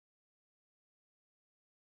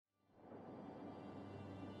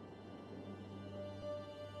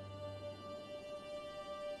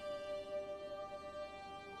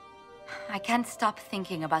I can't stop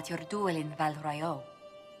thinking about your duel in Val Royeaux.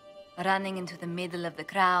 Running into the middle of the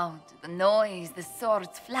crowd, the noise, the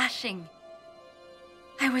swords flashing.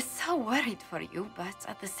 I was so worried for you, but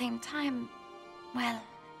at the same time, well,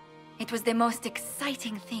 it was the most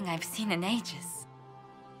exciting thing I've seen in ages.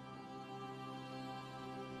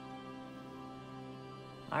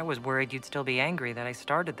 I was worried you'd still be angry that I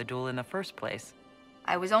started the duel in the first place.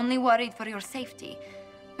 I was only worried for your safety.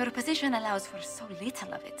 Your position allows for so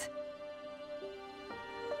little of it.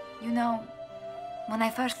 You know, when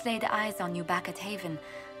I first laid eyes on you back at Haven,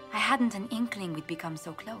 I hadn't an inkling we'd become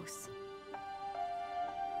so close.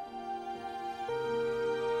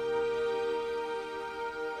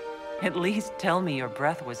 At least tell me your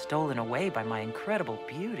breath was stolen away by my incredible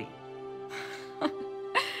beauty.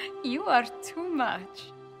 You are too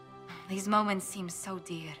much. These moments seem so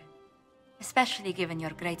dear, especially given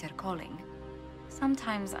your greater calling.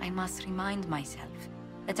 Sometimes I must remind myself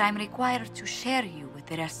that I'm required to share you with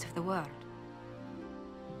the rest of the world.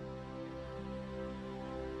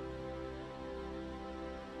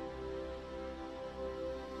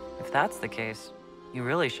 If that's the case, you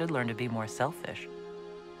really should learn to be more selfish.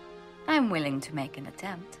 I'm willing to make an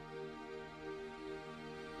attempt.